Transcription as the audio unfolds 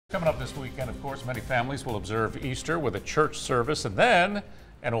Coming up this weekend, of course, many families will observe Easter with a church service and then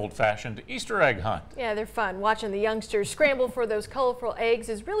an old-fashioned Easter egg hunt. Yeah, they're fun. Watching the youngsters scramble for those colorful eggs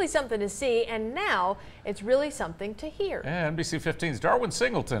is really something to see, and now it's really something to hear. And NBC 15's Darwin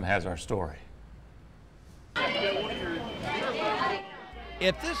Singleton has our story.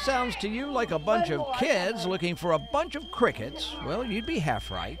 If this sounds to you like a bunch of kids looking for a bunch of crickets, well, you'd be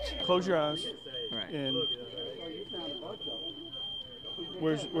half right. Close your eyes. And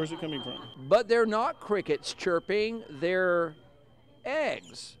where's it coming from? But they're not crickets chirping, they're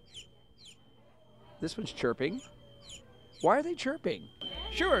eggs. This one's chirping. Why are they chirping?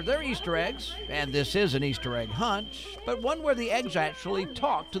 Sure, they're Easter eggs, and this is an Easter egg hunt, but one where the eggs actually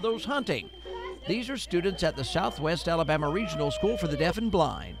talk to those hunting. These are students at the Southwest Alabama Regional School for the Deaf and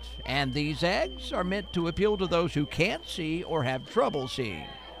Blind, and these eggs are meant to appeal to those who can't see or have trouble seeing.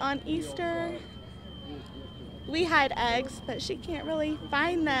 On Easter, we hide eggs, but she can't really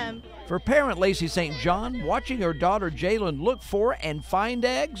find them. For parent Lacey St. John, watching her daughter Jalen look for and find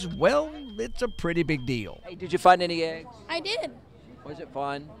eggs, well, it's a pretty big deal. Hey, did you find any eggs? I did. Was it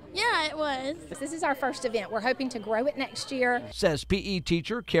fun? Yeah, it was. This is our first event. We're hoping to grow it next year, says PE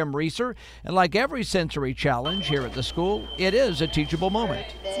teacher Kim Reeser. And like every sensory challenge here at the school, it is a teachable moment.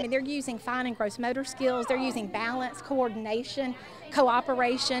 I mean, they're using fine and gross motor skills. They're using balance, coordination,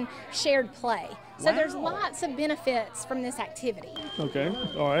 cooperation, shared play. So there's lots of benefits from this activity. Okay,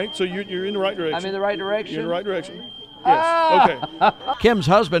 all right. So you're in the right direction. I'm in the right direction? You're in the right direction. Yes, okay. Kim's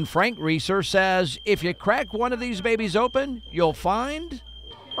husband, Frank Reeser, says if you crack one of these babies open, you'll find...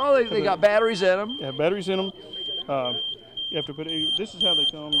 Oh, they got batteries in them. Yeah, batteries in them. You have to put this is how they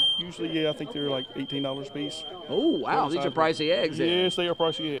come. Usually, I think they're like $18 a piece. Oh, wow. These are pricey eggs. Yes, they are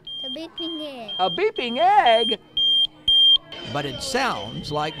pricey eggs. A beeping egg. A beeping egg? But it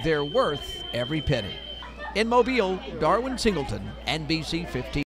sounds like they're worth every penny. In Mobile, Darwin Singleton, NBC 15.